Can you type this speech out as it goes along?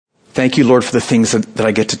Thank you, Lord, for the things that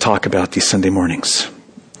I get to talk about these Sunday mornings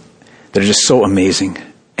that are just so amazing.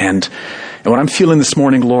 And what I'm feeling this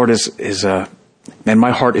morning, Lord, is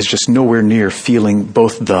my heart is just nowhere near feeling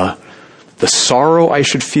both the sorrow I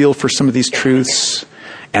should feel for some of these truths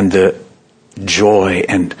and the joy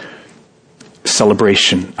and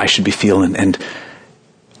celebration I should be feeling. And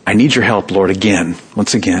I need your help, Lord,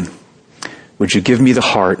 once again. Would you give me the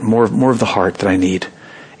heart, more of the heart that I need,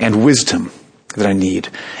 and wisdom that I need?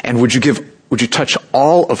 And would you touch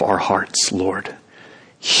all of our hearts, Lord?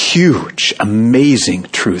 Huge, amazing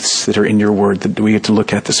truths that are in your word that we get to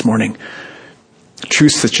look at this morning.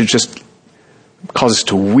 Truths that should just cause us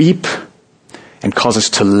to weep and cause us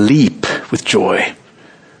to leap with joy.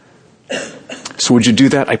 So would you do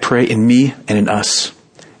that, I pray, in me and in us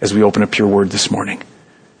as we open up your word this morning.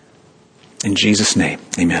 In Jesus' name,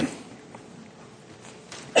 amen.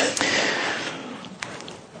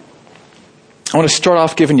 I want to start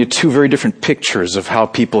off giving you two very different pictures of how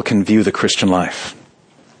people can view the Christian life.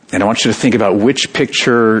 And I want you to think about which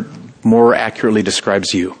picture more accurately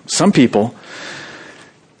describes you. Some people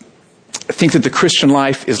think that the Christian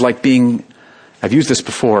life is like being, I've used this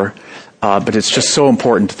before, but it's just so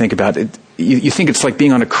important to think about it. You think it's like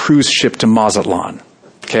being on a cruise ship to Mazatlan,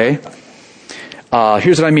 okay?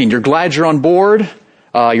 Here's what I mean. You're glad you're on board.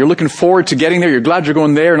 You're looking forward to getting there. You're glad you're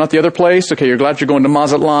going there, not the other place. Okay, you're glad you're going to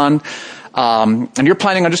Mazatlan. And you're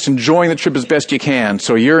planning on just enjoying the trip as best you can.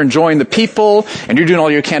 So you're enjoying the people, and you're doing all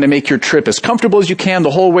you can to make your trip as comfortable as you can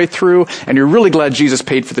the whole way through, and you're really glad Jesus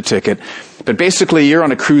paid for the ticket. But basically, you're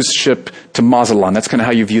on a cruise ship to Mazatlan. That's kind of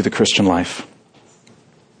how you view the Christian life.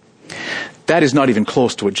 That is not even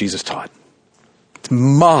close to what Jesus taught. It's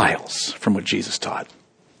miles from what Jesus taught.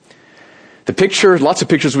 The picture, lots of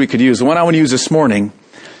pictures we could use. The one I want to use this morning,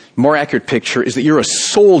 more accurate picture, is that you're a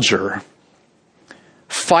soldier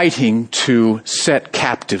fighting to set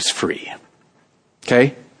captives free.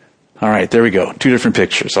 Okay? All right, there we go. Two different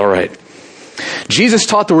pictures. All right. Jesus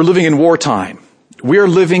taught that we're living in wartime. We are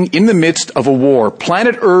living in the midst of a war.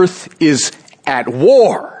 Planet Earth is at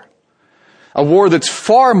war. A war that's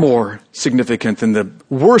far more significant than the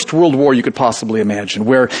worst world war you could possibly imagine,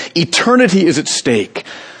 where eternity is at stake.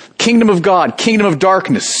 Kingdom of God, kingdom of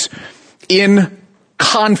darkness, in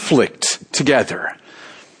conflict together.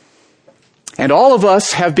 And all of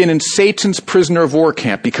us have been in Satan's prisoner of war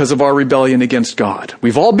camp because of our rebellion against God.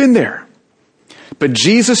 We've all been there. But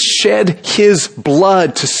Jesus shed his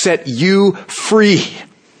blood to set you free.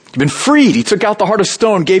 You've been freed. He took out the heart of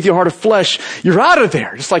stone, gave you a heart of flesh. You're out of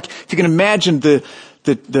there. Just like if you can imagine the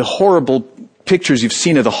horrible pictures you've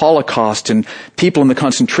seen of the Holocaust and people in the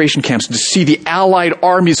concentration camps, to see the Allied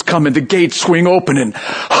armies come and the gates swing open and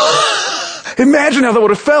imagine how that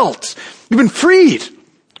would have felt. You've been freed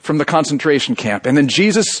from the concentration camp. And then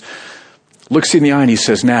Jesus looks you in the eye and he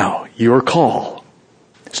says, now, your call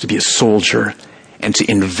is to be a soldier and to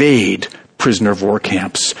invade prisoner of war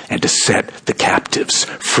camps and to set the captives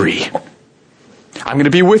free. I'm going to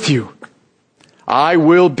be with you. I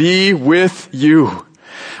will be with you.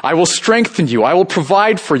 I will strengthen you. I will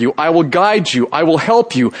provide for you. I will guide you. I will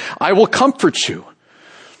help you. I will comfort you.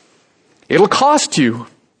 It'll cost you.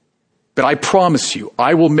 But I promise you,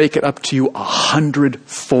 I will make it up to you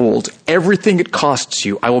 100-fold. Everything it costs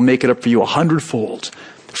you, I will make it up for you 100-fold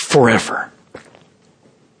forever.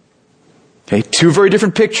 Okay, two very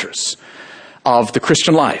different pictures of the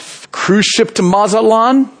Christian life. Cruise ship to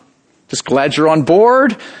Mazatlan. Just glad you're on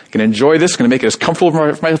board. Going to enjoy this. Going to make it as comfortable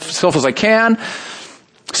for myself as I can.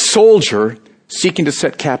 Soldier seeking to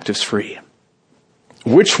set captives free.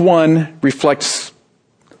 Which one reflects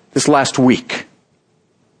this last week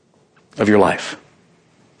of your life?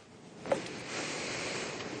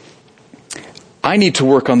 I need to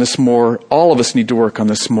work on this more. All of us need to work on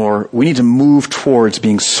this more. We need to move towards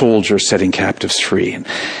being soldiers setting captives free.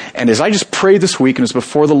 And as I just pray this week and as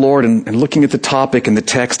before the Lord and looking at the topic and the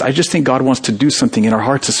text, I just think God wants to do something in our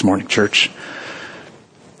hearts this morning, church,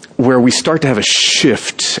 where we start to have a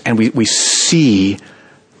shift and we see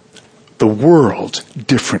the world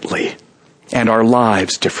differently and our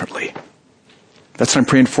lives differently. That's what I'm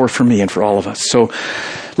praying for me and for all of us. So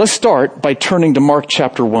let's start by turning to Mark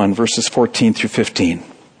chapter 1, verses 14 through 15.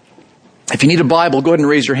 If you need a Bible, go ahead and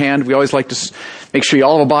raise your hand. We always like to make sure you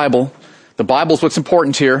all have a Bible. The Bible is what's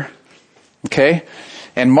important here. Okay?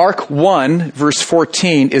 And Mark 1, verse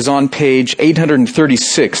 14 is on page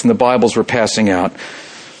 836 in the Bibles we're passing out.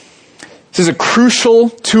 This is a crucial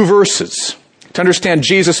 2 verses to understand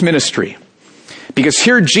Jesus' ministry. Because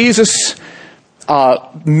here Jesus'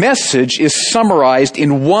 message is summarized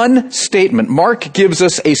in one statement. Mark gives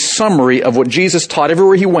us a summary of what Jesus taught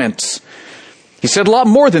everywhere he went. He said a lot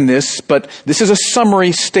more than this, but this is a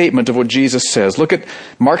summary statement of what Jesus says. Look at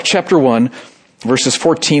Mark chapter 1, verses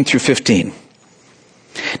 14 through 15.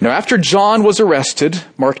 Now after John was arrested,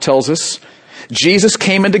 Mark tells us, Jesus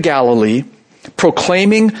came into Galilee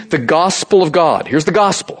proclaiming the gospel of God. Here's the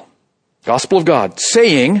gospel of God,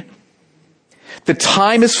 saying, the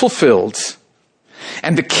time is fulfilled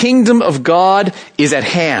and the kingdom of God is at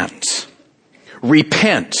hand.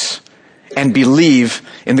 Repent and believe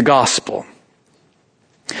in the gospel.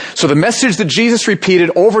 So the message that Jesus repeated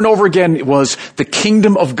over and over again was, the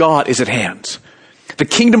kingdom of God is at hand. The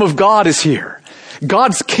kingdom of God is here.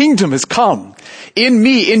 God's kingdom has come. In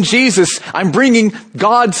me, in Jesus, I'm bringing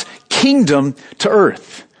God's kingdom to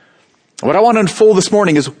earth. What I want to unfold this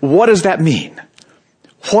morning is, what does that mean?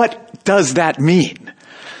 What does that mean?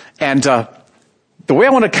 And the way I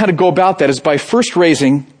want to kind of go about that is by first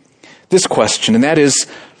raising this question, and that is,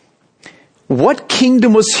 what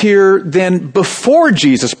kingdom was here then before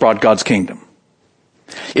Jesus brought God's kingdom?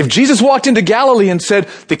 If Jesus walked into Galilee and said,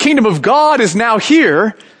 the kingdom of God is now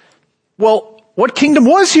here, well, what kingdom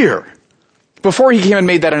was here before he came and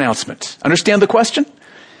made that announcement? Understand the question?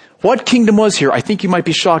 What kingdom was here? I think you might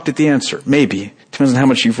be shocked at the answer. Maybe. Depends on how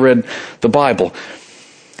much you've read the Bible.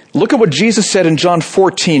 Look at what Jesus said in John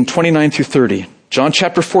 14, 29 through 30. John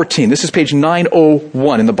chapter 14. This is page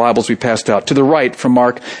 901 in the Bibles we passed out. To the right from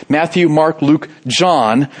Mark. Matthew, Mark, Luke,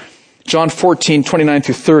 John. John 14, 29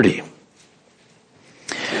 through 30.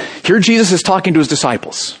 Here Jesus is talking to his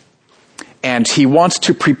disciples. And he wants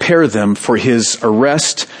to prepare them for his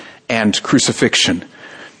arrest and crucifixion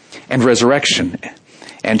and resurrection.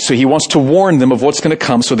 And so he wants to warn them of what's going to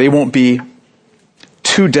come so they won't be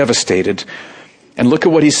too devastated. And look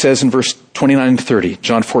at what he says in verse 29 and 30,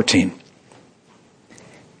 John 14.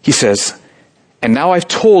 He says, and now I've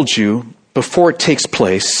told you before it takes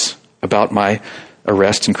place about my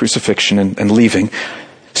arrest and crucifixion and leaving,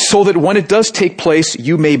 so that when it does take place,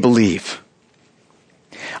 you may believe.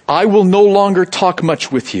 I will no longer talk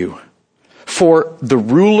much with you, for the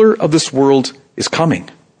ruler of this world is coming.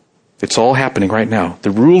 It's all happening right now. The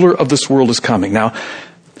ruler of this world is coming. Now,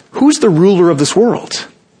 who's the ruler of this world?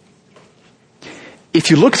 If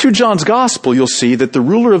you look through John's gospel, you'll see that the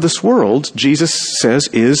ruler of this world, Jesus says,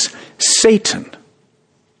 is Satan,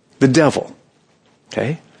 the devil.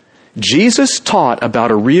 Okay? Jesus taught about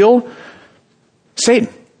a real Satan,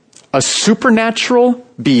 a supernatural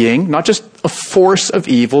being, not just a force of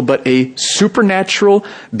evil, but a supernatural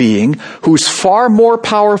being who's far more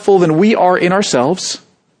powerful than we are in ourselves,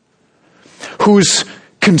 who's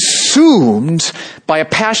consumed by a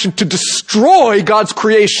passion to destroy God's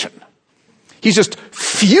creation. He's just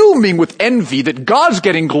fuming with envy that God's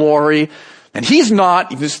getting glory and he's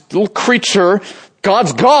not. This little creature,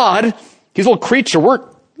 God's God. He's a little creature. We're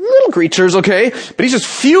little creatures, okay? But he's just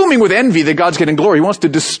fuming with envy that God's getting glory. He wants to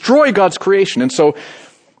destroy God's creation. And so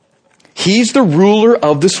he's the ruler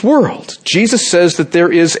of this world. Jesus says that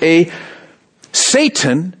there is a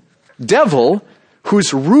Satan, devil,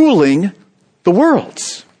 who's ruling the world,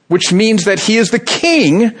 which means that he is the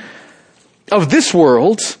king of this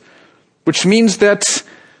world, which means that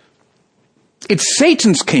it's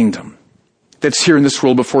Satan's kingdom that's here in this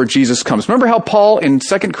world before Jesus comes. Remember how Paul in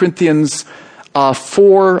 2 Corinthians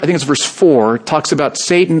 4, I think it's verse 4, talks about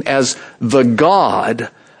Satan as the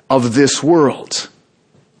god of this world.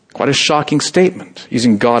 Quite a shocking statement,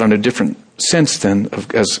 using God in a different sense than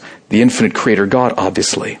as the infinite creator God,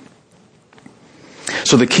 obviously.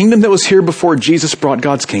 So the kingdom that was here before Jesus brought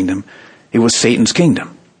God's kingdom, it was Satan's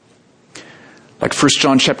kingdom. Like 1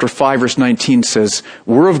 John chapter 5 verse 19 says,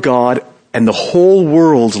 we're of God and the whole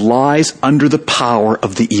world lies under the power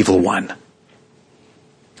of the evil one.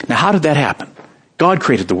 Now how did that happen? God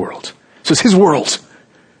created the world. So it's his world.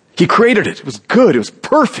 He created it. It was good. It was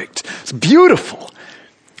perfect. It's beautiful.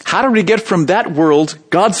 How did we get from that world,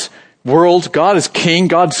 God is king,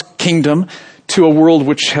 God's kingdom, to a world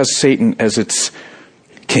which has Satan as its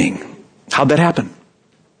king? How'd that happen?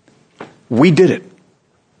 We did it.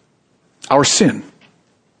 Our sin.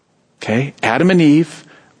 Okay? Adam and Eve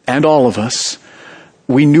and all of us,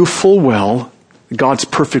 we knew full well God's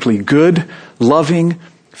perfectly good, loving,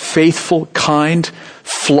 faithful, kind,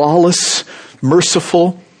 flawless,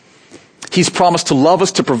 merciful. He's promised to love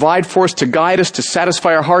us, to provide for us, to guide us, to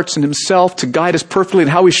satisfy our hearts in himself, to guide us perfectly in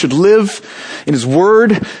how we should live in his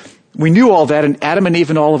word. We knew all that, and Adam and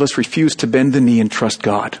Eve and all of us refused to bend the knee and trust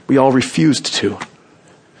God. We all refused to.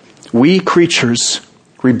 We creatures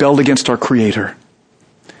rebelled against our Creator.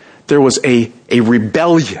 There was a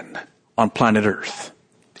rebellion on planet Earth.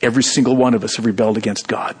 Every single one of us have rebelled against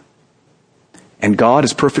God. And God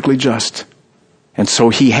is perfectly just. And so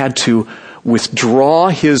he had to withdraw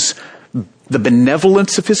his the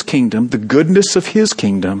benevolence of his kingdom, the goodness of his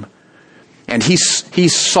kingdom, and he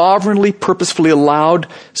sovereignly, purposefully allowed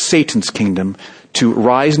Satan's kingdom to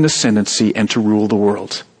rise in ascendancy and to rule the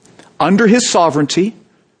world. Under his sovereignty,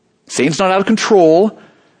 Satan's not out of control.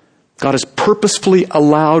 God has purposefully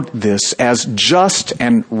allowed this as just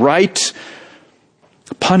and right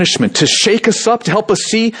punishment to shake us up, to help us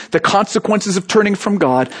see the consequences of turning from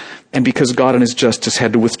God, and because God in his justice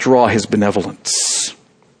had to withdraw his benevolence.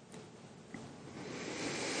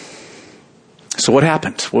 So what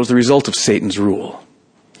happened? What was the result of Satan's rule?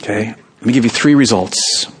 Okay, let me give you 3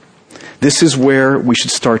 results. This is where we should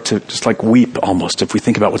start to just like weep almost if we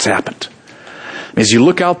think about what's happened. As you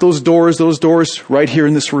look out those doors right here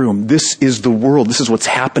in this room, this is the world. This is what's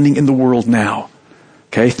happening in the world now.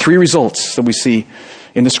 Okay, 3 results that we see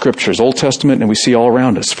in the scriptures, Old Testament, and we see all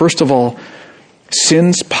around us. First of all,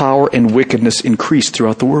 sin's power and wickedness increased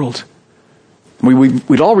throughout the world.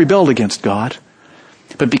 We'd all rebelled against God,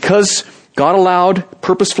 but because God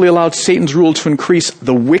purposefully allowed Satan's rule to increase,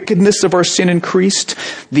 the wickedness of our sin increased,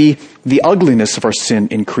 the ugliness of our sin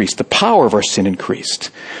increased, the power of our sin increased.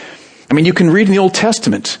 I mean, you can read in the Old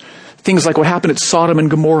Testament things like what happened at Sodom and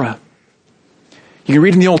Gomorrah. You can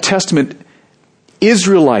read in the Old Testament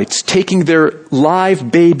Israelites taking their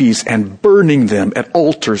live babies and burning them at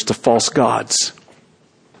altars to false gods.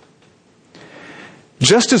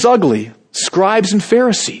 Just as ugly, scribes and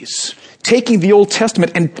Pharisees taking the Old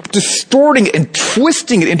Testament and distorting it and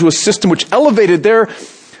twisting it into a system which elevated their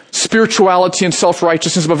spirituality and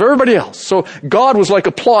self-righteousness above everybody else. So God was like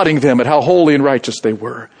applauding them at how holy and righteous they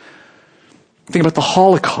were. Think about the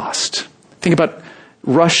Holocaust. Think about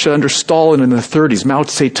Russia under Stalin in the 30s, Mao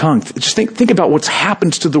Zedong. Just think about what's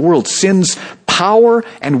happened to the world. Sin's power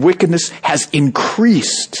and wickedness has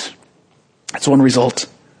increased. That's one result.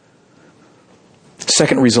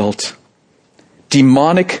 Second result,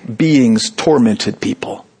 demonic beings tormented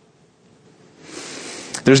people.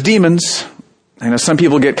 There's demons. I know some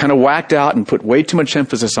people get kind of whacked out and put way too much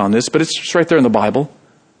emphasis on this, but it's just right there in the Bible.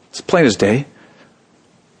 It's plain as day.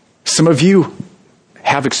 Some of you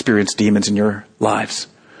have experienced demons in your lives.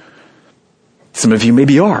 Some of you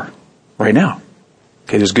maybe are right now.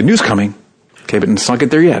 Okay, there's good news coming. Okay, but let's not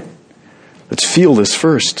get there yet. Let's feel this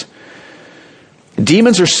first.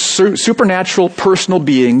 Demons are supernatural personal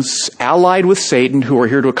beings allied with Satan who are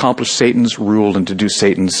here to accomplish Satan's rule and to do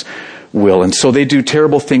Satan's will. And so they do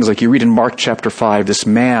terrible things like you read in Mark chapter 5, this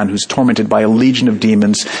man who's tormented by a legion of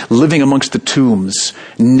demons, living amongst the tombs,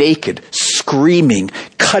 naked, screaming,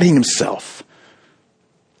 cutting himself.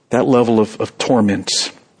 That level of torment.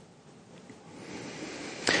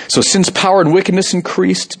 So sin's power and wickedness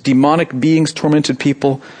increased, demonic beings tormented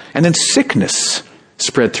people, and then sickness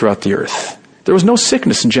spread throughout the earth. There was no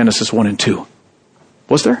sickness in Genesis 1 and 2.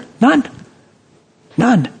 Was there? None.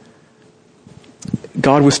 None.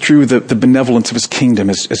 God withdrew the benevolence of his kingdom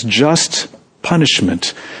as just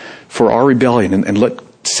punishment for our rebellion and let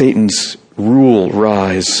Satan's rule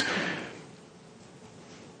rise.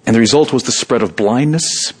 And the result was the spread of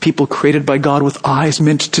blindness. People created by God with eyes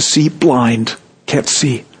meant to see blind, can't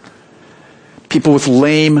see. People with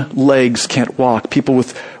lame legs can't walk. People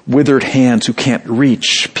with withered hands who can't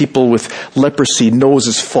reach. People with leprosy,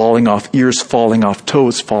 noses falling off, ears falling off,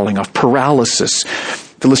 toes falling off, paralysis.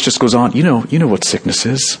 The list just goes on. You know what sickness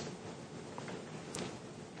is.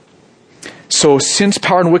 So sin's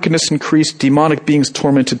power and wickedness increased, demonic beings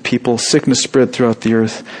tormented people, sickness spread throughout the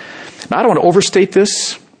earth. Now, I don't want to overstate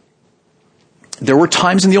this. There were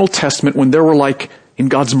times in the Old Testament when there were, like, in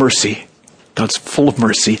God's mercy, God's full of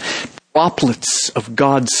mercy, droplets of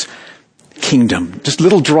God's kingdom, just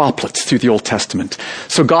little droplets through the Old Testament.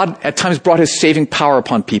 So God at times brought his saving power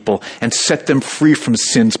upon people and set them free from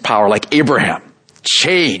sin's power, like Abraham,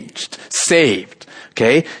 changed, saved.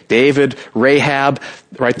 Okay, David, Rahab,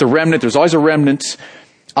 right? The remnant. There's always a remnant.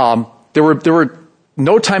 There were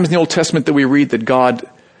no times in the Old Testament that we read that God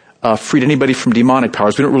freed anybody from demonic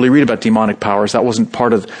powers. We don't really read about demonic powers. That wasn't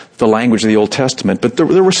part of the language of the Old Testament. But there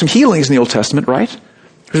were some healings in the Old Testament, right?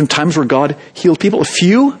 There were some times where God healed people, a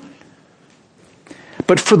few.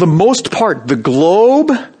 But for the most part, the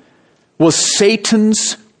globe was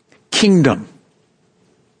Satan's kingdom.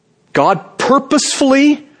 God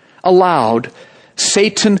purposefully allowed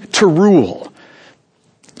Satan to rule.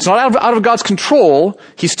 It's not out of God's control.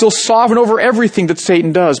 He's still sovereign over everything that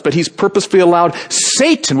Satan does, but he's purposefully allowed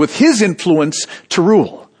Satan with his influence to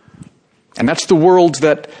rule. And that's the world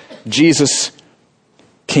that Jesus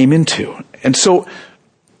came into. And so,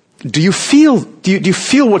 do you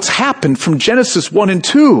feel what's happened from Genesis 1 and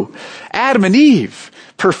 2? Adam and Eve,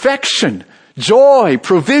 perfection, joy,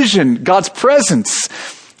 provision, God's presence,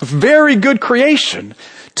 very good creation,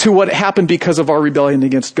 to what happened because of our rebellion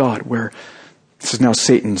against God, where this is now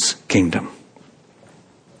Satan's kingdom.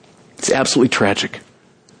 It's absolutely tragic.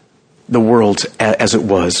 The world as it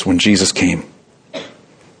was when Jesus came.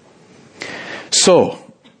 So,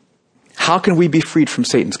 how can we be freed from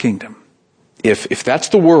Satan's kingdom? If that's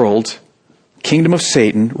the world, kingdom of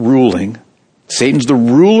Satan ruling, Satan's the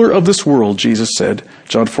ruler of this world, Jesus said,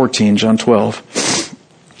 John 14, John 12.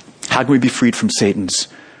 How can we be freed from Satan's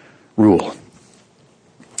rule?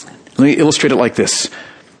 Let me illustrate it like this.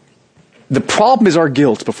 The problem is our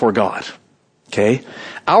guilt before God. Okay?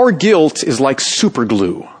 Our guilt is like super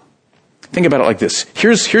glue. Think about it like this.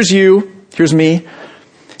 Here's you, here's me,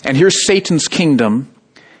 and here's Satan's kingdom,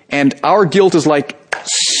 and our guilt is like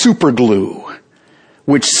super glue,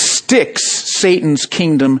 which sticks Satan's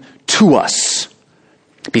kingdom to us.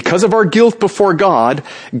 Because of our guilt before God,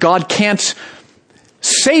 God can't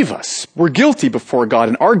save us. We're guilty before God,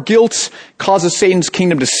 and our guilt causes Satan's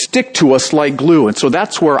kingdom to stick to us like glue. And so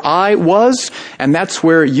that's where I was, and that's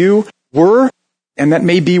where you were, and that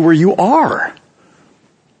may be where you are.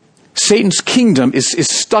 Satan's kingdom is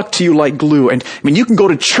stuck to you like glue. And I mean, you can go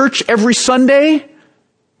to church every Sunday.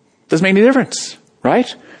 Doesn't make any difference,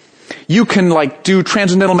 right? You can do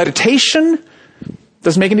transcendental meditation.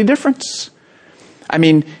 Doesn't make any difference. I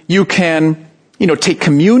mean, you can, take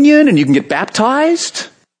communion and you can get baptized.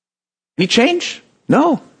 Any change?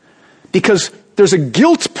 No. Because there's a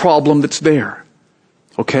guilt problem that's there.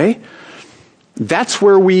 Okay? That's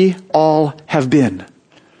where we all have been.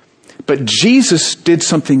 But Jesus did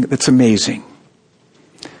something that's amazing.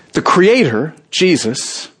 The Creator,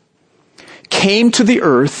 Jesus, came to the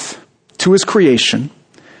earth, to His creation,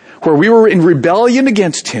 where we were in rebellion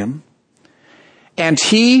against Him, and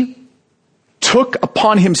He took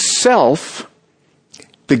upon Himself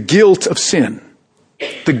the guilt of sin.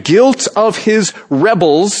 The guilt of His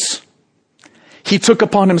rebels, He took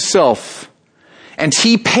upon Himself. And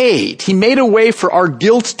He paid. He made a way for our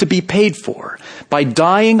guilt to be paid for by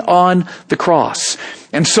dying on the cross.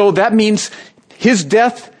 And so that means His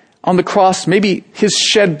death on the cross, maybe His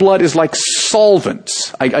shed blood is like solvent.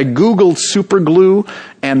 I Googled super glue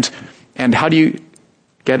and how do you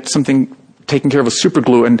get something taken care of with super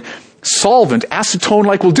glue? And solvent,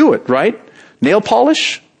 acetone will do it, right? Nail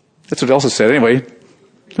polish? That's what Elsa said. Anyway,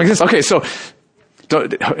 makes sense? Okay, so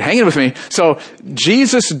hang in with me. So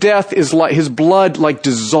Jesus' death is like, His blood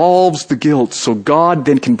dissolves the guilt. So God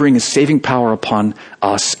then can bring His saving power upon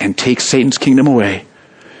us and take Satan's kingdom away.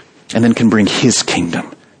 And then can bring His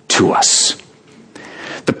kingdom to us.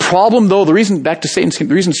 The problem though, the reason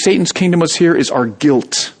Satan's kingdom was here is our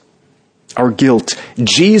guilt. Our guilt.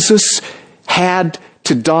 Jesus had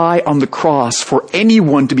to die on the cross for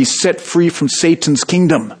anyone to be set free from Satan's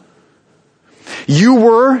kingdom. You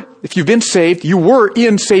were, if you've been saved, you were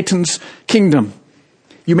in Satan's kingdom.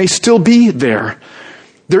 You may still be there.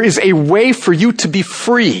 There is a way for you to be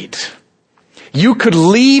freed. You could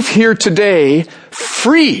leave here today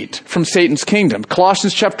freed from Satan's kingdom.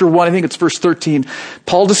 Colossians chapter 1, I think it's verse 13,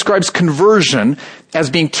 Paul describes conversion as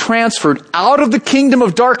being transferred out of the kingdom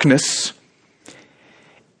of darkness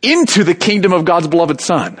into the kingdom of God's beloved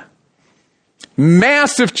Son.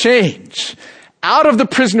 Massive change. Out of the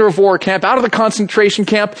prisoner of war camp, out of the concentration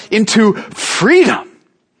camp, into freedom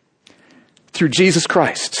through Jesus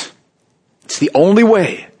Christ. It's the only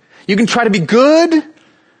way. You can try to be good. You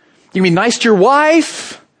can be nice to your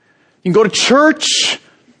wife. You can go to church.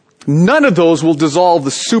 None of those will dissolve the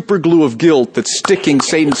super glue of guilt that's sticking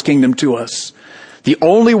Satan's kingdom to us. The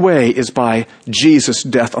only way is by Jesus'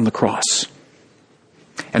 death on the cross.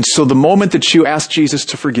 And so the moment that you ask Jesus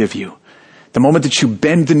to forgive you, the moment that you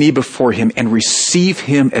bend the knee before Him and receive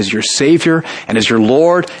Him as your Savior and as your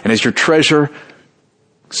Lord and as your treasure,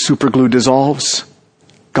 superglue dissolves.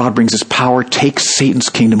 God brings His power, takes Satan's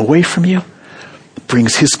kingdom away from you,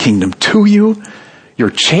 brings His kingdom to you. You're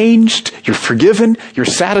changed, you're forgiven, you're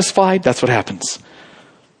satisfied. That's what happens.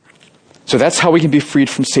 So that's how we can be freed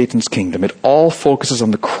from Satan's kingdom. It all focuses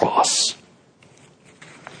on the cross.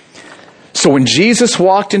 So when Jesus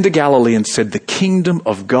walked into Galilee and said, the kingdom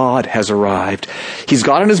of God has arrived, He's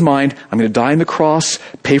got in His mind, I'm going to die on the cross,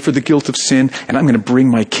 pay for the guilt of sin, and I'm going to bring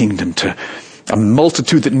my kingdom to a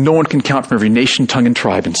multitude that no one can count from every nation, tongue, and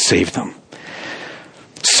tribe and save them.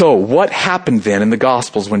 So what happened then in the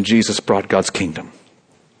Gospels when Jesus brought God's kingdom?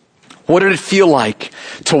 What did it feel like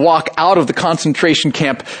to walk out of the concentration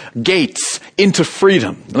camp gates into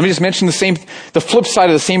freedom? Let me just mention the flip side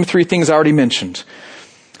of the same three things I already mentioned.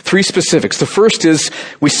 Three specifics. The first is,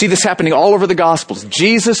 we see this happening all over the Gospels.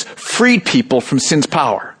 Jesus freed people from sin's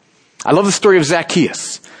power. I love the story of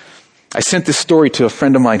Zacchaeus. I sent this story to a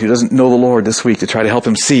friend of mine who doesn't know the Lord this week to try to help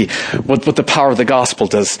him see what the power of the gospel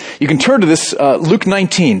does. You can turn to this, Luke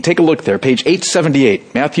 19. Take a look there, page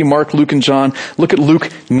 878. Matthew, Mark, Luke, and John. Look at Luke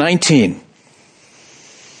 19.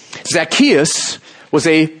 Zacchaeus was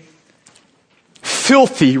a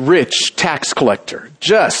filthy rich tax collector.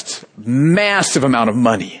 Just massive amount of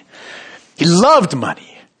money. He loved money.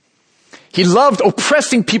 He loved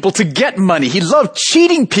oppressing people to get money. He loved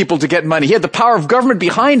cheating people to get money. He had the power of government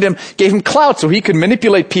behind him, gave him clout so he could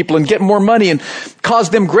manipulate people and get more money and cause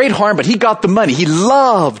them great harm, but he got the money. He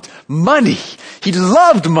loved money. He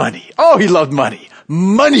loved money. Oh, he loved money.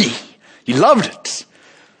 Money. He loved it.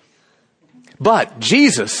 But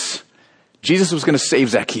Jesus was going to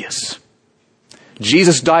save Zacchaeus.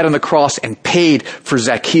 Jesus died on the cross and paid for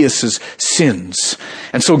Zacchaeus' sins.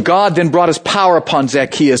 And so God then brought his power upon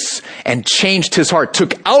Zacchaeus and changed his heart,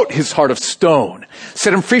 took out his heart of stone,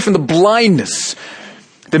 set him free from the blindness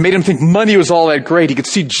that made him think money was all that great. He could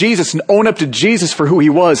see Jesus and own up to Jesus for who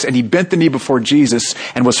he was, and he bent the knee before Jesus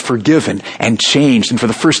and was forgiven and changed, and for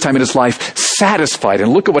the first time in his life, satisfied.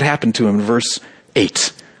 And look at what happened to him in verse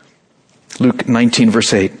 8. Luke 19,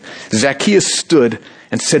 verse 8. Zacchaeus stood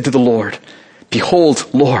and said to the Lord, "Behold,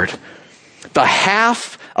 Lord, the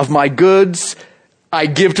half of my goods I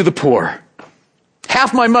give to the poor.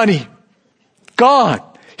 Half my money, gone.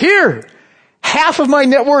 Here, half of my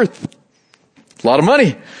net worth." A lot of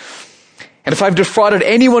money. "And if I've defrauded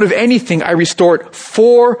anyone of anything, I restore it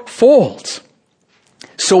fourfold."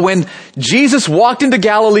 So when Jesus walked into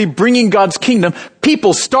Galilee bringing God's kingdom,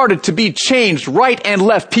 people started to be changed right and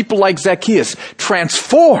left. People like Zacchaeus,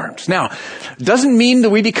 transformed. Now, doesn't mean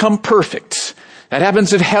that we become perfect. That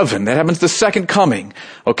happens at heaven. That happens the second coming.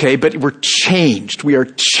 Okay, but we're changed. We are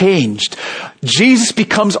changed. Jesus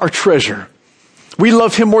becomes our treasure. We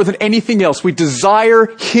love him more than anything else. We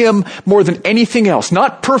desire him more than anything else.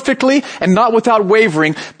 Not perfectly and not without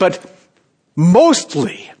wavering, but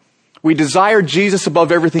mostly we desire Jesus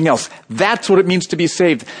above everything else. That's what it means to be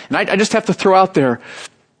saved. And I just have to throw out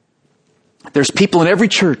there's people in every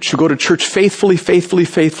church who go to church faithfully,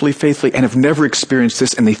 and have never experienced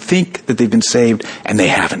this, and they think that they've been saved, and they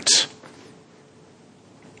haven't.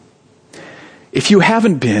 If you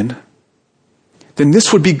haven't been, then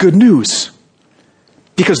this would be good news.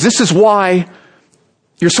 Because this is why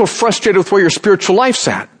you're so frustrated with where your spiritual life's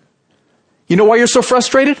at. You know why you're so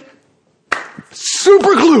frustrated?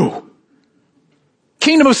 Super glue.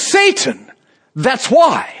 Kingdom of Satan. That's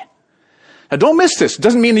why. Now don't miss this. It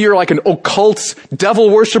doesn't mean that you're like an occult devil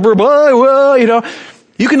worshiper.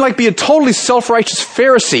 You can be a totally self-righteous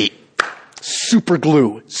Pharisee. Super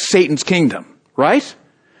glue. Satan's kingdom. Right?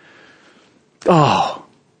 Oh,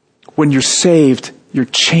 when you're saved, you're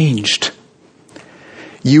changed.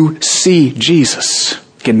 You see Jesus.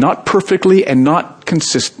 Again, not perfectly and not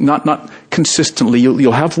consistently.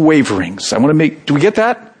 You'll have waverings. Do we get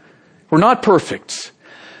that? We're not perfect.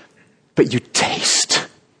 But you taste.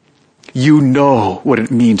 You know what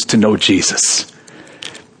it means to know Jesus.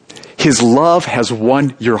 His love has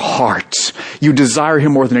won your heart. You desire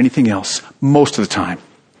him more than anything else, most of the time.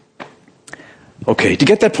 Okay, do you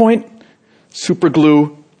get that point? Super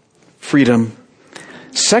glue, freedom.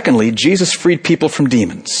 Secondly, Jesus freed people from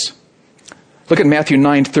demons. Look at Matthew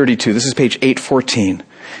 9:32. This is page 814.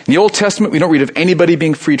 In the Old Testament, we don't read of anybody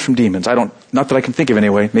being freed from demons. Not that I can think of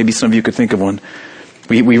anyway. Maybe some of you could think of one.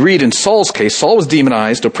 We read in Saul's case, Saul was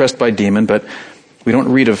demonized, oppressed by a demon, but we don't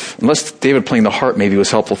read of, unless David playing the harp maybe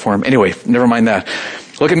was helpful for him. Anyway, never mind that.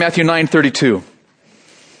 Look at Matthew 9:32.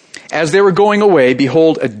 As they were going away,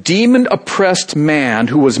 behold, a demon-oppressed man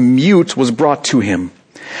who was mute was brought to him.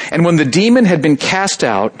 And when the demon had been cast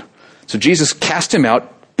out, so Jesus cast him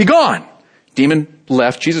out, be gone. Demon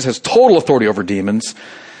left. Jesus has total authority over demons.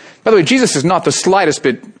 By the way, Jesus is not the slightest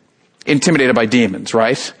bit intimidated by demons,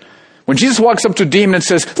 right? When Jesus walks up to a demon and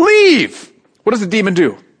says, leave, what does the demon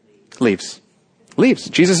do? Leaves.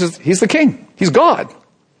 He's the king. He's God.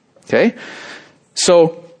 Okay?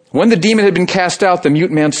 So, when the demon had been cast out, the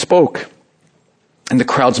mute man spoke. And the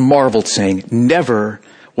crowds marveled, saying, never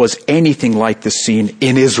was anything like this seen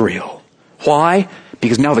in Israel. Why?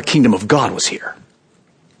 Because now the kingdom of God was here.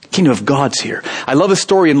 Kingdom of God's here. I love a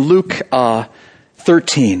story in Luke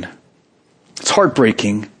 13. It's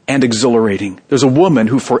heartbreaking and exhilarating. There's a woman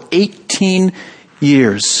who for 18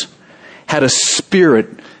 years had a spirit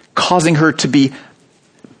causing her to be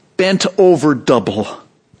bent over double.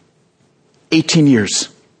 18 years.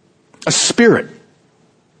 A spirit.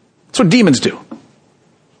 That's what demons do.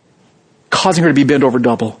 Causing her to be bent over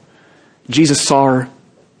double. Jesus saw her,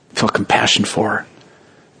 felt compassion for her,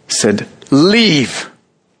 said, leave.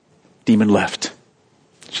 Demon left.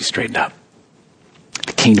 She straightened up.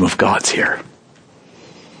 The kingdom of God's here.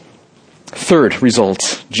 Third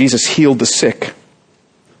result, Jesus healed the sick.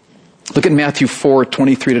 Look at Matthew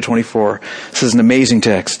 4:23-24. This is an amazing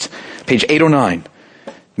text. Page 809.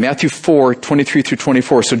 Matthew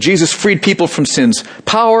 4:23-24. So Jesus freed people from sin's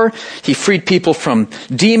power. He freed people from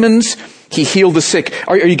demons. He healed the sick.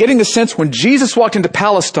 Are you getting the sense when Jesus walked into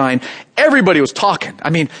Palestine, everybody was talking? I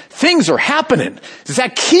mean, things are happening.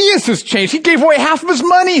 Zacchaeus has changed. He gave away half of his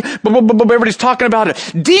money. Everybody's talking about it.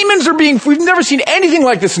 Demons are we've never seen anything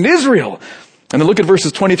like this in Israel. And then look at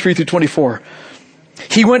verses 23-24.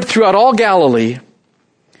 He went throughout all Galilee,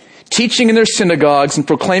 teaching in their synagogues and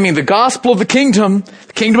proclaiming the gospel of the kingdom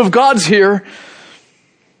of God's here,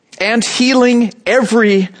 and healing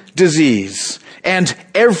every disease and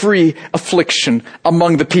every affliction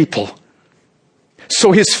among the people.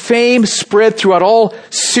 So his fame spread throughout all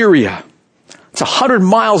Syria. It's 100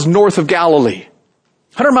 miles north of Galilee.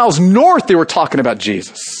 100 miles north they were talking about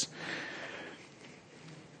Jesus.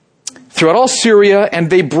 Throughout all Syria, and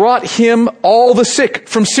they brought him all the sick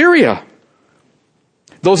from Syria.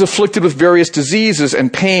 Those afflicted with various diseases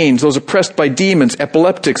and pains, those oppressed by demons,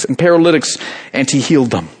 epileptics and paralytics, and he healed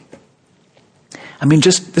them. I mean,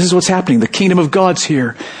 this is what's happening. The kingdom of God's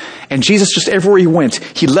here. And Jesus, just everywhere he went,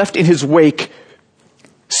 he left in his wake,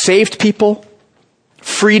 saved people,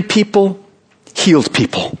 freed people, healed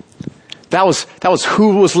people. That was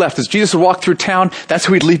who was left. As Jesus would walk through town, that's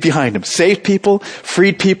who he'd leave behind him. Saved people,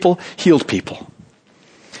 freed people, healed people.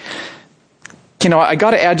 I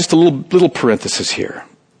got to add just a little parenthesis here.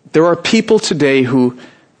 There are people today who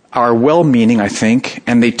are well-meaning, I think,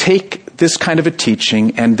 and they take this kind of a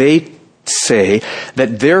teaching and they say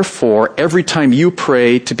that therefore every time you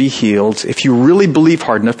pray to be healed, if you really believe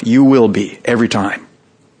hard enough, you will be every time.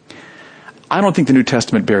 I don't think the New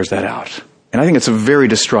Testament bears that out. And I think it's a very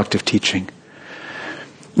destructive teaching.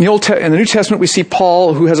 In the New Testament, we see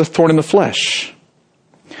Paul who has a thorn in the flesh.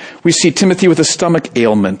 We see Timothy with a stomach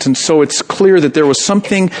ailment. And so it's clear that there was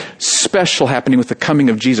something special happening with the coming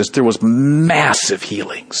of Jesus. There was massive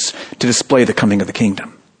healings to display the coming of the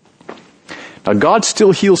kingdom. Now, God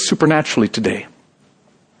still heals supernaturally today.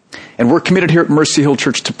 And we're committed here at Mercy Hill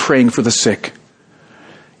Church to praying for the sick.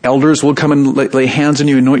 Elders will come and lay hands on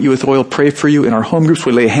you, anoint you with oil, pray for you. In our home groups,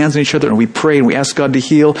 we lay hands on each other and we pray and we ask God to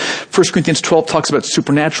heal. 1 Corinthians 12 talks about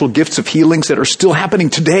supernatural gifts of healings that are still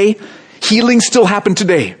happening today. Healings still happen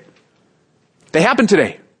today. They happen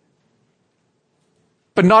today.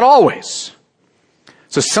 But not always.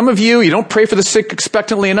 So some of you don't pray for the sick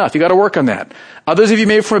expectantly enough. You got to work on that. Others of you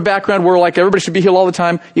maybe from a background where like everybody should be healed all the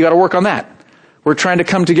time. You got to work on that. We're trying to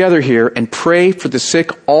come together here and pray for the sick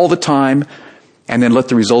all the time and then let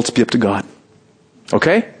the results be up to God.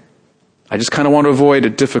 Okay? I just kind of want to avoid a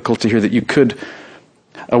difficulty here that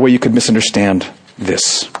a way you could misunderstand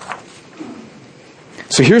this.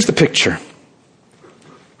 So here's the picture.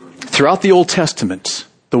 Throughout the Old Testament,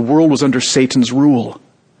 the world was under Satan's rule.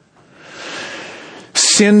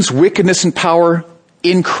 Sin's wickedness and power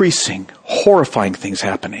increasing, horrifying things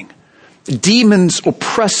happening. Demons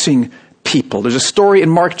oppressing people. There's a story in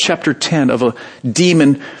Mark chapter 10 of a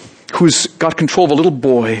demon who's got control of a little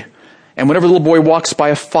boy. And whenever the little boy walks by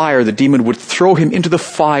a fire, the demon would throw him into the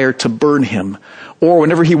fire to burn him. Or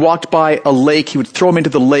whenever he walked by a lake, he would throw him into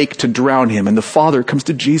the lake to drown him. And the father comes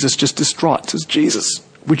to Jesus just distraught, says, Jesus,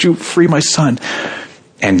 would you free my son?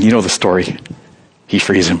 And you know the story. He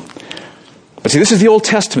frees him. But see, this is the Old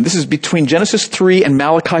Testament. This is between Genesis 3 and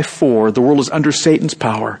Malachi 4. The world is under Satan's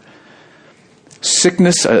power.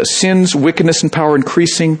 Sickness, sins, wickedness, and power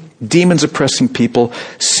increasing. Demons oppressing people.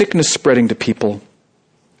 Sickness spreading to people.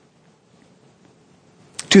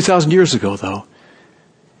 2,000 years ago, though,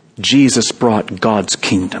 Jesus brought God's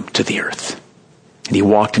kingdom to the earth. And he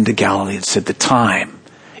walked into Galilee and said, the time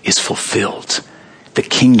is fulfilled. The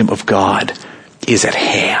kingdom of God is at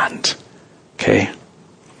hand. Okay?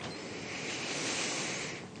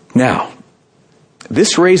 Now,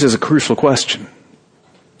 this raises a crucial question.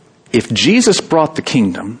 If Jesus brought the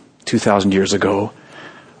kingdom 2,000 years ago,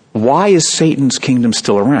 why is Satan's kingdom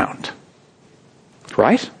still around?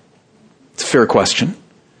 Right? It's a fair question.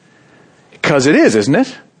 Because it is, isn't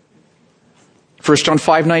it? 1 John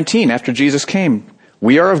 5:19, after Jesus came,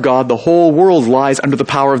 we are of God, the whole world lies under the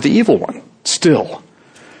power of the evil one. Still.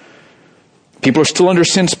 People are still under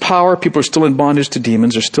sin's power. People are still in bondage to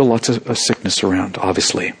demons. There's still lots of sickness around,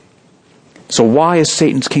 obviously. So why is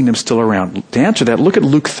Satan's kingdom still around? To answer that, look at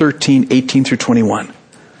Luke 13:18 through 21.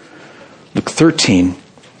 Luke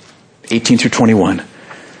 13:18 through 21.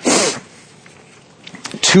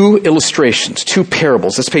 Two illustrations, two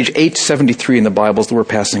parables. That's page 873 in the Bibles that we're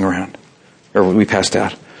passing around, or we passed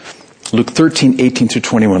out. Luke 13:18 through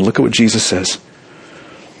 21. Look at what Jesus says.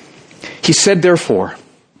 He said, therefore,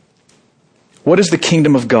 what is the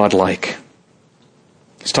kingdom of God like?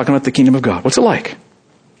 He's talking about the kingdom of God. What's it like?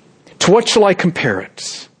 To what shall I compare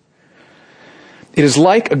it? It is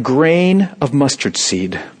like a grain of mustard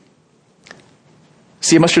seed.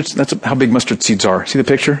 See a mustard? That's how big mustard seeds are. See the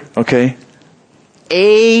picture? Okay.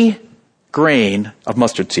 A grain of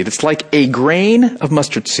mustard seed. It's like a grain of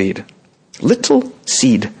mustard seed. Little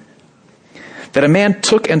seed. That a man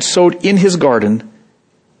took and sowed in his garden,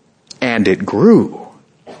 and it grew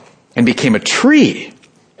and became a tree,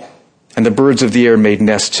 and the birds of the air made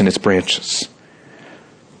nests in its branches.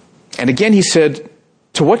 And again he said,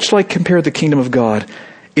 to what shall I compare the kingdom of God?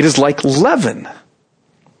 It is like leaven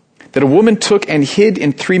that a woman took and hid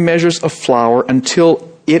in 3 measures of flour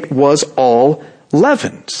until it was all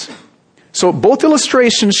leavened. So both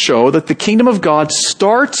illustrations show that the kingdom of God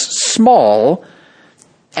starts small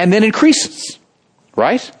and then increases.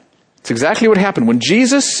 Right? It's exactly what happened. When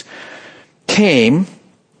Jesus came,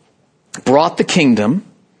 brought the kingdom,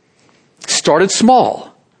 started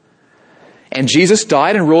small. And Jesus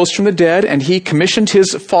died and rose from the dead, and he commissioned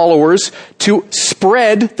his followers to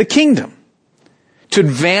spread the kingdom, to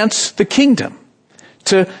advance the kingdom,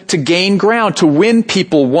 to gain ground, to win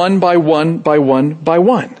people one by one by one by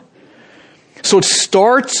one. So it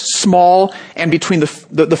starts small, and between the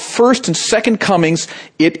first and second comings,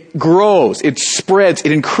 it grows, it spreads,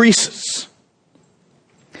 it increases.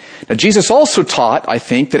 Now Jesus also taught, I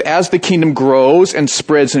think, that as the kingdom grows and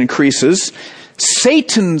spreads and increases,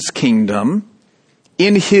 Satan's kingdom,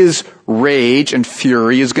 in his rage and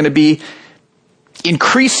fury, is going to be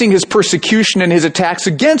increasing his persecution and his attacks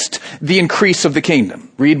against the increase of the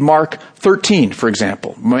kingdom. Read Mark 13, for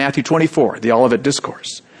example, Matthew 24, the Olivet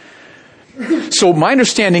Discourse. So my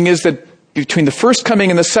understanding is that between the first coming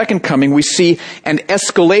and the second coming, we see an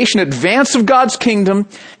escalation, advance of God's kingdom,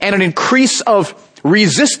 and an increase of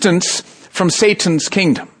resistance from Satan's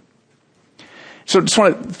kingdom. So I just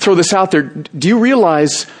want to throw this out there. Do you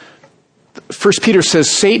realize 1 Peter says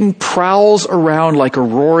Satan prowls around like a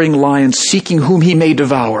roaring lion, seeking whom he may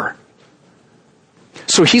devour?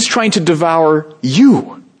 So he's trying to devour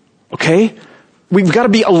you. Okay? We've got to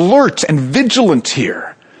be alert and vigilant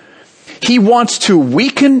here. He wants to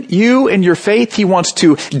weaken you in your faith. He wants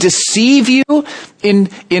to deceive you in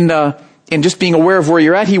just being aware of where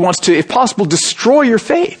you're at. He wants to, if possible, destroy your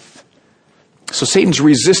faith. So Satan's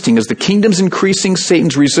resisting. As the kingdom's increasing,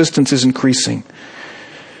 Satan's resistance is increasing.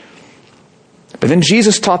 But then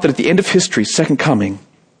Jesus taught that at the end of history, second coming,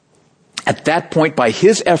 at that point, by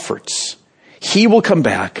his efforts, he will come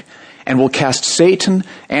back and will cast Satan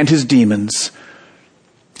and his demons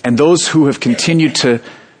and those who have continued to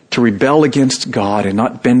rebel against God and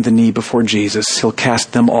not bend the knee before Jesus. He'll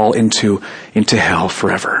cast them all into hell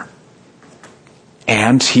forever.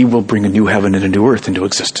 And he will bring a new heaven and a new earth into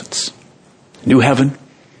existence. New heaven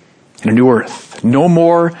and a new earth. No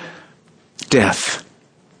more death.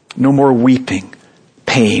 No more weeping,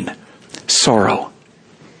 pain, sorrow.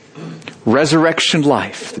 Resurrection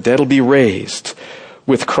life. The dead will be raised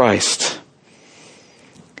with Christ.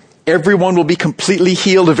 Everyone will be completely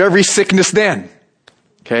healed of every sickness then.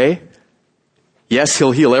 Okay? Yes,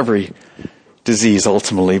 he'll heal every disease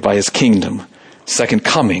ultimately by his kingdom. Second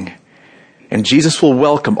coming. And Jesus will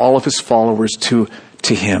welcome all of his followers to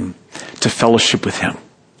him, to fellowship with him,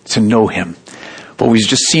 to know him. What we've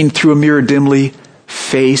just seen through a mirror dimly,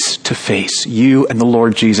 face to face, you and the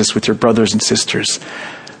Lord Jesus with your brothers and sisters,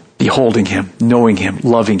 beholding him, knowing him,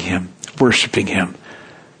 loving him, worshiping him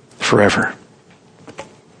forever.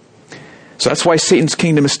 So that's why Satan's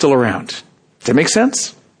kingdom is still around. Does that make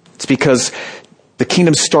sense? It's because the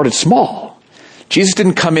kingdom started small. Jesus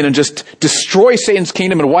didn't come in and just destroy Satan's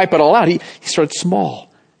kingdom and wipe it all out. He started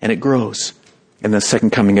small, and it grows. And the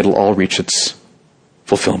second coming, it'll all reach its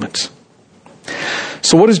fulfillment.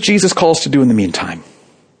 So what does Jesus call us to do in the meantime?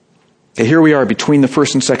 Okay, here we are between the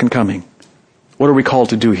first and second coming. What are we called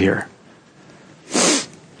to do here?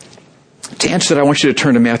 To answer that, I want you to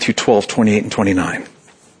turn to Matthew 12, 28 and 29.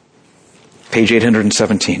 Page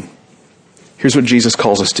 817. Here's what Jesus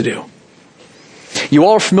calls us to do. You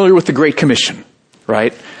all are familiar with the Great Commission,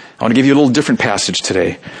 right? I want to give you a little different passage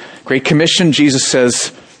today. Great Commission, Jesus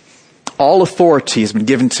says, all authority has been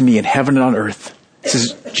given to me in heaven and on earth. This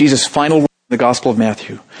is Jesus' final word in the Gospel of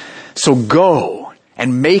Matthew. So go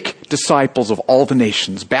and make disciples of all the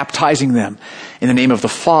nations, baptizing them in the name of the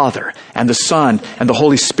Father and the Son and the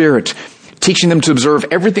Holy Spirit, teaching them to observe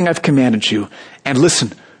everything I've commanded you. And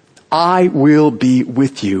listen, I will be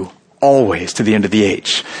with you always to the end of the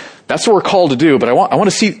age. That's what we're called to do, but I want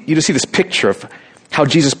to see you to see this picture of how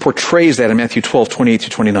Jesus portrays that in Matthew 12, 28 to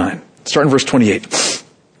 29. Start in verse 28.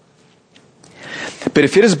 But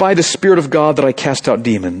if it is by the Spirit of God that I cast out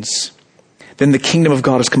demons, then the kingdom of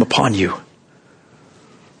God has come upon you.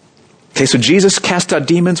 Okay, so Jesus cast out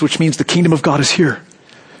demons, which means the kingdom of God is here.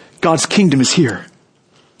 God's kingdom is here.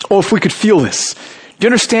 Oh, if we could feel this. Do you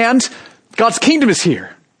understand? God's kingdom is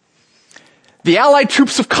here. The Allied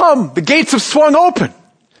troops have come. The gates have swung open.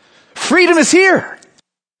 Freedom is here.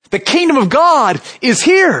 The kingdom of God is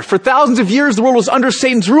here. For thousands of years, the world was under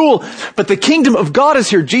Satan's rule, but the kingdom of God is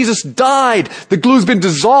here. Jesus died. The glue's been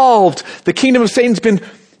dissolved. The kingdom of Satan's been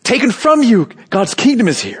taken from you. God's kingdom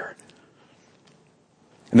is here.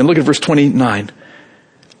 And then look at verse 29.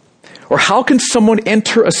 Or how can someone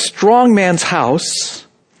enter a strong man's house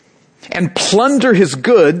and plunder his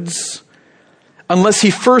goods unless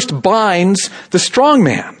he first binds the strong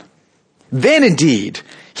man? Then indeed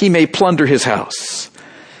he may plunder his house.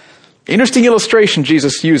 Interesting illustration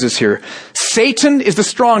Jesus uses here. Satan is the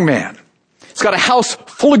strong man. He's got a house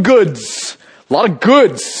full of goods. A lot of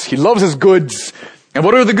goods. He loves his goods. And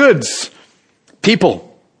what are the goods?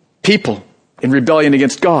 People. People in rebellion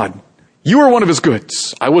against God. You are one of his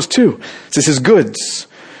goods. I was too. This is his goods.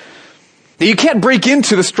 Now, you can't break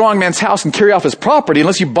into the strong man's house and carry off his property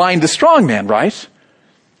unless you bind the strong man, right?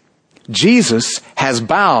 Jesus has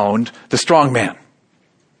bound the strong man.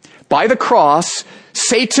 By the cross,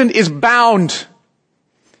 Satan is bound.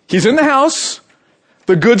 He's in the house.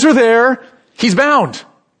 The goods are there. He's bound.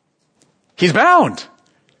 He's bound.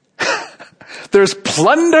 There's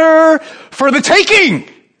plunder for the taking.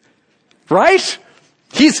 Right?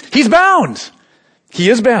 He's bound. He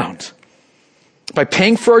is bound. By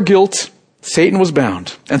paying for our guilt, Satan was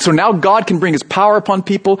bound. And so now God can bring his power upon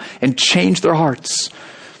people and change their hearts.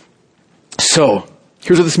 So,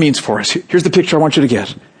 here's what this means for us. Here's the picture I want you to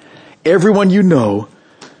get. Everyone you know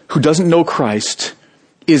who doesn't know Christ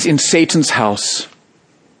is in Satan's house.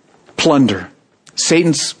 Plunder.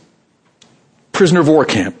 Satan's prisoner of war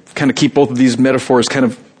camp. Kind of keep both of these metaphors kind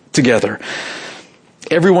of together.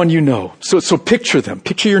 Everyone you know. So picture them.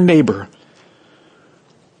 Picture your neighbor.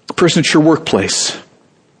 A person at your workplace.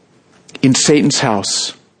 In Satan's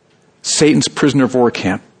house. Satan's prisoner of war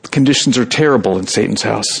camp. The conditions are terrible in Satan's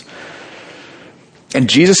house. And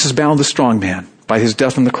Jesus has bound the strong man by his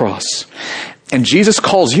death on the cross. And Jesus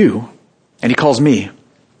calls you, and he calls me,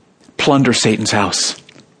 plunder Satan's house.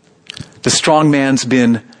 The strong man's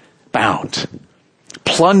been bound.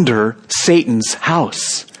 Plunder Satan's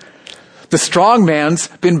house. The strong man's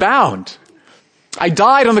been bound. I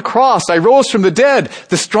died on the cross. I rose from the dead.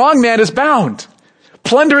 The strong man is bound.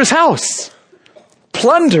 Plunder his house.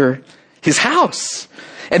 Plunder his house.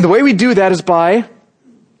 And the way we do that is by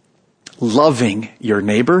loving your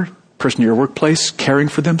neighbor, person in your workplace, caring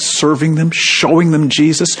for them, serving them, showing them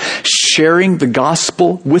Jesus, sharing the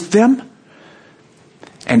gospel with them.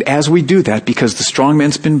 And as we do that, because the strong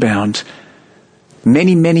man's been bound,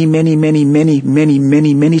 many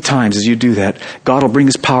times as you do that, God will bring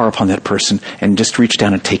his power upon that person and just reach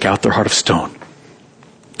down and take out their heart of stone.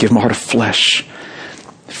 Give them a heart of flesh.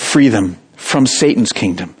 Free them from Satan's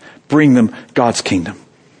kingdom. Bring them God's kingdom.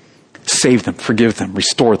 Save them, forgive them,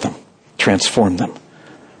 restore them, transform them.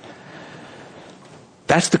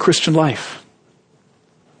 That's the Christian life.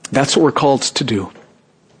 That's what we're called to do.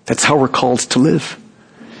 That's how we're called to live.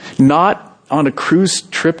 Not on a cruise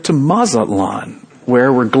trip to Mazatlan,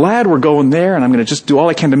 where we're glad we're going there and I'm going to just do all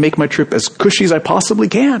I can to make my trip as cushy as I possibly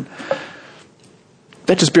can.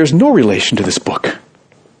 That just bears no relation to this book.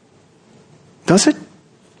 Does it?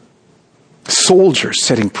 Soldiers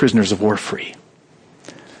setting prisoners of war free.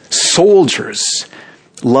 Soldiers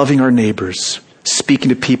loving our neighbors, speaking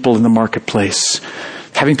to people in the marketplace,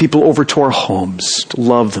 having people over to our homes, to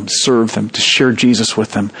love them, serve them, to share Jesus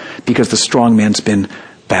with them, because the strong man's been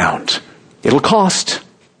bound. It'll cost,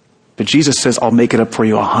 but Jesus says, I'll make it up for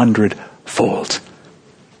you 100-fold.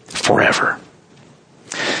 Forever.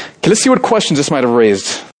 Okay, let's see what questions this might have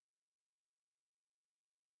raised.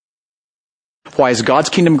 Why is God's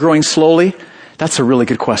kingdom growing slowly? That's a really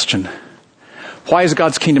good question. Why is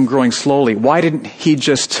God's kingdom growing slowly? Why didn't he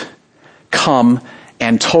just come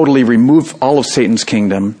and totally remove all of Satan's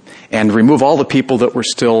kingdom and remove all the people that were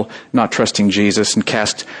still not trusting Jesus and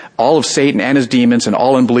cast all of Satan and his demons and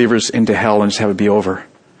all unbelievers into hell and just have it be over?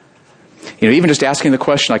 You know, even just asking the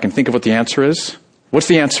question, I can think of what the answer is. What's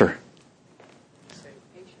the answer?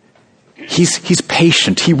 He's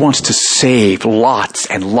patient. He wants to save lots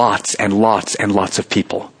and lots and lots and lots of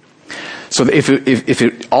people. So if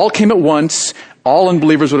it all came at once, all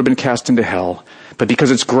unbelievers would have been cast into hell. But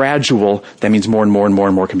because it's gradual, that means more and more and more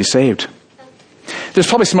and more can be saved. There's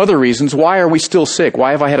probably some other reasons. Why are we still sick?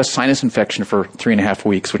 Why have I had a sinus infection for 3.5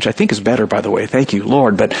 weeks, which I think is better, by the way. Thank you,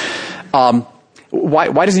 Lord. But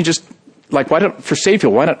why doesn't he just like, for saved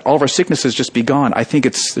people, why not all of our sicknesses just be gone? I think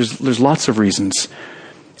there's lots of reasons.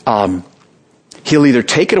 He'll either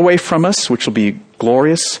take it away from us, which will be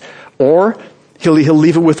glorious, or he'll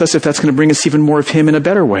leave it with us if that's going to bring us even more of him in a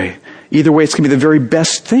better way. Either way, it's going to be the very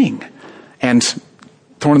best thing. And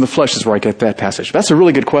thorn in the flesh is where I get that passage. That's a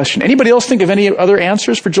really good question. Anybody else think of any other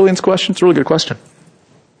answers for Julian's question? It's a really good question.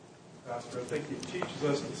 Pastor, I think it teaches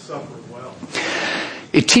us to suffer well.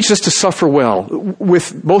 It teaches us to suffer well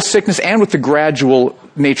with both sickness and with the gradual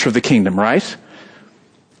nature of the kingdom, right?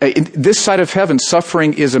 This side of heaven,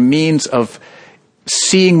 suffering is a means of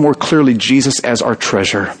seeing more clearly Jesus as our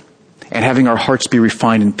treasure and having our hearts be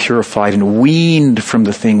refined and purified and weaned from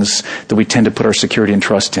the things that we tend to put our security and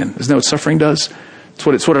trust in. Isn't that what suffering does? It's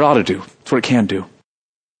what it ought to do. It's what it can do.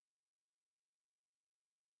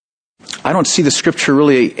 I don't see the scripture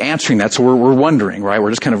really answering that, so we're wondering, right? We're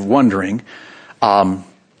just kind of wondering.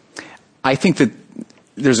 I think that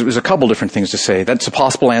there's a couple different things to say. That's a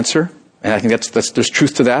possible answer, and I think there's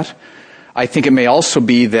truth to that. I think it may also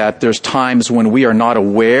be that there's times when we are not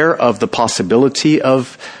aware of the possibility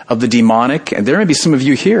of the demonic. And there may be some of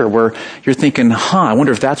you here where you're thinking, I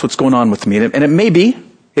wonder if that's what's going on with me. And it may be.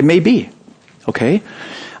 It may be. Okay?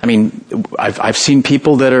 I mean, I've seen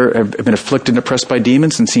people that have been afflicted and oppressed by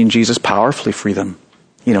demons and seen Jesus powerfully free them.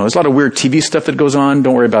 You know, there's a lot of weird TV stuff that goes on.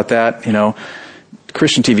 Don't worry about that. You know,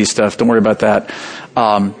 Christian TV stuff. Don't worry about that.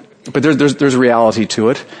 But there's reality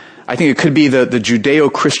to it. I think it could be the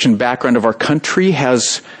Judeo-Christian background of our country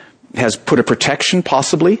has put a protection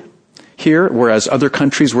possibly here, whereas other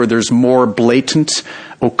countries where there's more blatant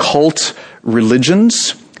occult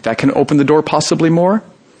religions, that can open the door possibly more.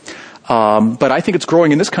 But I think it's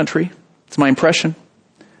growing in this country. It's my impression.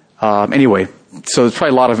 Anyway, so there's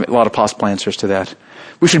probably a lot of possible answers to that.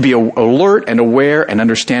 We should be alert and aware and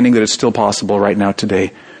understanding that it's still possible right now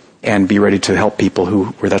today, and be ready to help people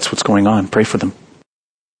where that's what's going on. Pray for them.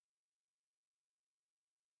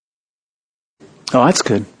 Oh, that's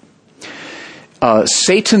good.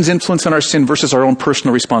 Satan's influence on our sin versus our own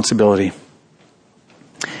personal responsibility.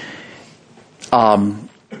 When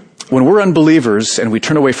we're unbelievers and we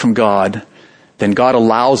turn away from God, then God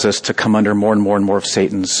allows us to come under more and more and more of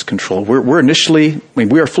Satan's control. We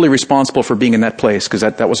are fully responsible for being in that place because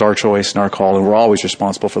that was our choice and our call, and we're always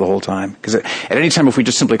responsible for the whole time. Because at any time, if we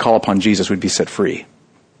just simply call upon Jesus, we'd be set free.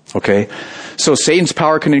 Okay? So Satan's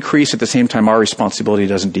power can increase, at the same time our responsibility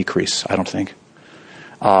doesn't decrease, I don't think.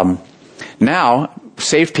 Now,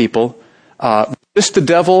 saved people, resist the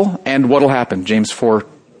devil, and what'll happen? James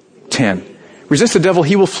 4:10. Resist the devil,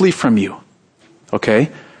 he will flee from you. Okay?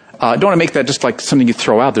 I don't want to make that just like something you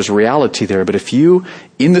throw out. There's a reality there. But if you,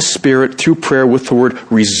 in the Spirit, through prayer with the Word,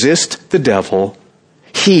 resist the devil,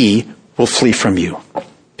 he will flee from you.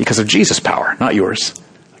 Because of Jesus' power, not yours.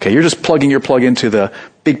 Okay? You're just plugging your plug into the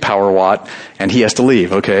big power watt, and he has to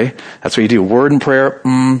leave. Okay? That's what you do. Word and prayer,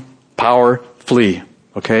 power, flee.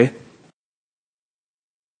 Okay?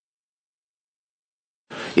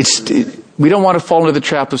 We don't want to fall into the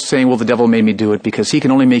trap of saying, well, the devil made me do it, because he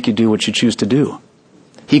can only make you do what you choose to do.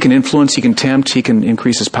 He can influence, he can tempt, he can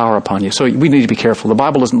increase his power upon you. So we need to be careful. The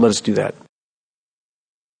Bible doesn't let us do that.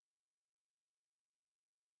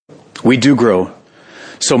 We do grow.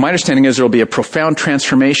 So my understanding is there will be a profound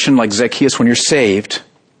transformation like Zacchaeus when you're saved.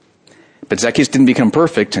 But Zacchaeus didn't become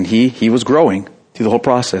perfect, and he was growing through the whole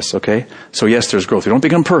process, okay? So yes, there's growth. We don't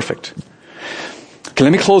become perfect. Okay,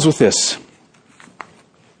 let me close with this.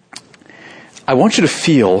 I want you to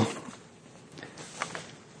feel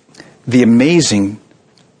the amazing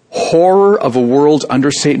horror of a world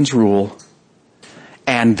under Satan's rule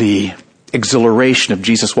and the exhilaration of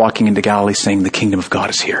Jesus walking into Galilee saying, the kingdom of God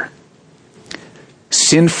is here.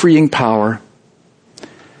 Sin-freeing power,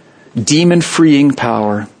 demon-freeing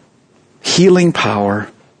power, healing power.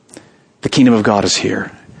 The kingdom of God is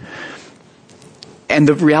here. And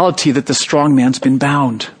the reality that the strong man's been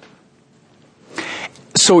bound.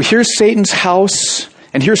 So here's Satan's house,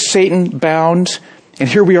 and here's Satan bound, and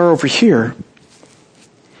here we are over here.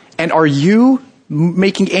 And are you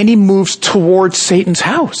making any moves towards Satan's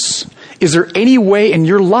house? Is there any way in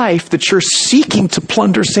your life that you're seeking to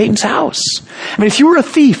plunder Satan's house? I mean, if you were a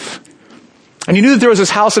thief, and you knew that there was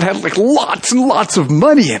this house that had like lots and lots of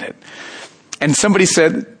money in it, and somebody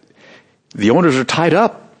said, the owners are tied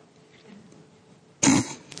up.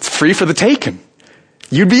 It's free for the taking.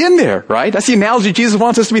 You'd be in there, right? That's the analogy Jesus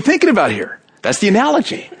wants us to be thinking about here. That's the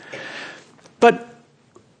analogy. But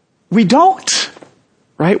we don't,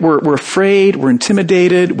 right? We're afraid, we're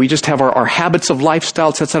intimidated, we just have our habits of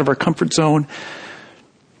lifestyle that's out of our comfort zone.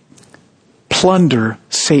 Plunder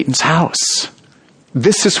Satan's house.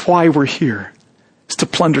 This is why we're here, is to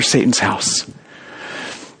plunder Satan's house.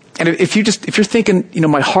 And if you're thinking,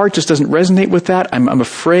 my heart just doesn't resonate with that, I'm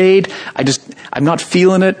afraid, I'm not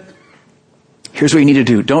feeling it, here's what you need to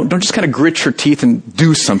do. Don't just kind of grit your teeth and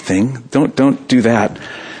do something. Don't do that.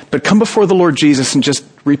 But come before the Lord Jesus and just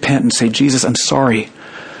repent and say, Jesus, I'm sorry.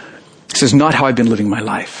 This is not how I've been living my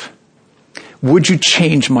life. Would you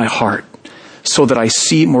change my heart so that I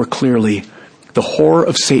see more clearly the horror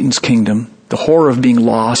of Satan's kingdom, the horror of being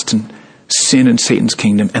lost and sin in Satan's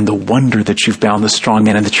kingdom, and the wonder that you've bound the strong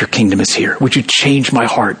man and that your kingdom is here? Would you change my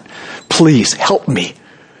heart? Please help me.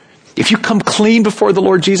 If you come clean before the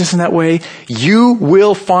Lord Jesus in that way, you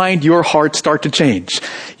will find your heart start to change.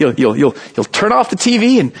 You'll turn off the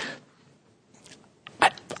TV and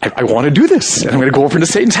I want to do this, and I'm going to go over into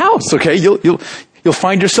Satan's house. Okay, you'll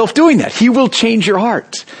find yourself doing that. He will change your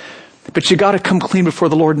heart, but you got to come clean before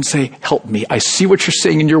the Lord and say, "Help me. I see what you're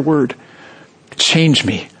saying in your word. Change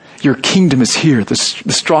me. Your kingdom is here. The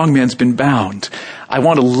strong man's been bound. I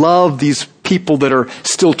want to love these people that are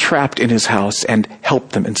still trapped in his house and help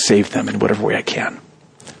them and save them in whatever way I can."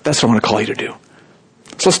 That's what I want to call you to do.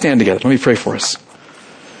 So let's stand together. Let me pray for us.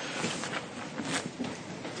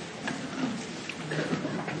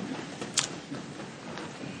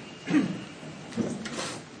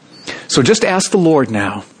 So just ask the Lord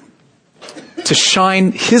now to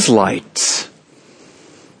shine His light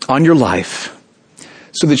on your life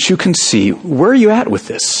so that you can see, where are you at with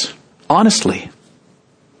this? Honestly.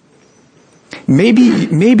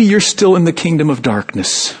 Maybe you're still in the kingdom of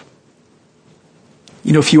darkness.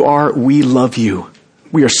 If you are, we love you.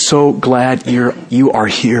 We are so glad you are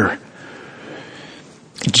here.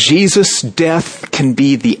 Jesus' death can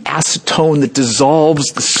be the acetone that dissolves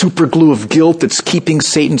the superglue of guilt that's keeping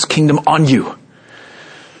Satan's kingdom on you.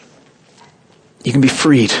 You can be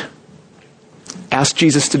freed. Ask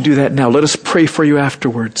Jesus to do that now. Let us pray for you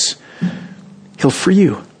afterwards. He'll free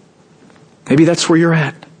you. Maybe that's where you're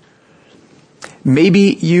at.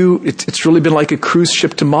 Maybe it's really been like a cruise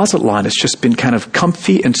ship to Mazatlan. It's just been kind of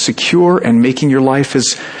comfy and secure and making your life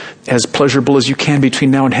as pleasurable as you can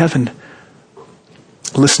between now and heaven.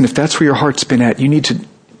 Listen, if that's where your heart's been at, you need to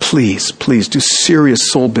please do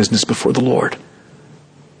serious soul business before the Lord.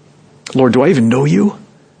 Lord, do I even know you?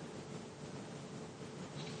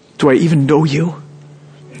 Do I even know you?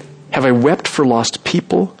 Have I wept for lost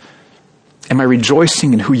people? Am I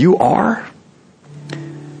rejoicing in who you are?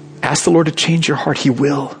 Ask the Lord to change your heart. He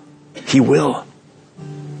will. He will.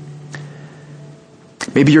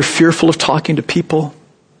 Maybe you're fearful of talking to people.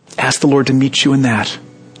 Ask the Lord to meet you in that.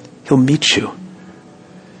 He'll meet you.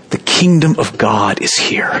 The kingdom of God is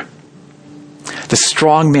here. The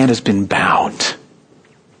strong man has been bound.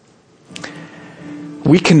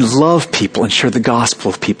 We can love people and share the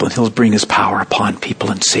gospel with people, and He'll bring His power upon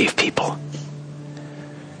people and save people.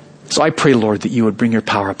 So I pray, Lord, that you would bring your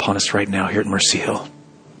power upon us right now here at Mercy Hill.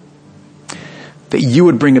 That you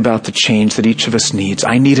would bring about the change that each of us needs.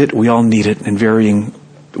 I need it. We all need it in varying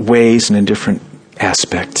ways and in different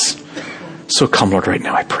aspects. So come, Lord, right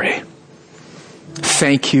now, I pray.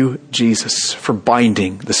 Thank you, Jesus, for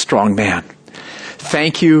binding the strong man.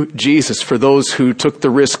 Thank you, Jesus, for those who took the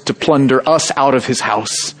risk to plunder us out of His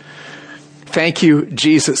house. Thank you,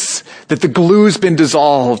 Jesus, that the glue's been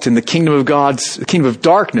dissolved and the kingdom of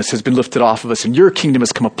darkness has been lifted off of us and your kingdom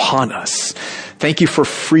has come upon us. Thank you for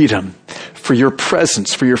freedom, for your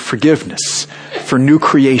presence, for your forgiveness, for new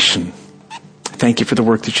creation. Thank you for the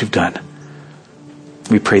work that you've done.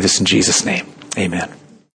 We pray this in Jesus' name. Amen.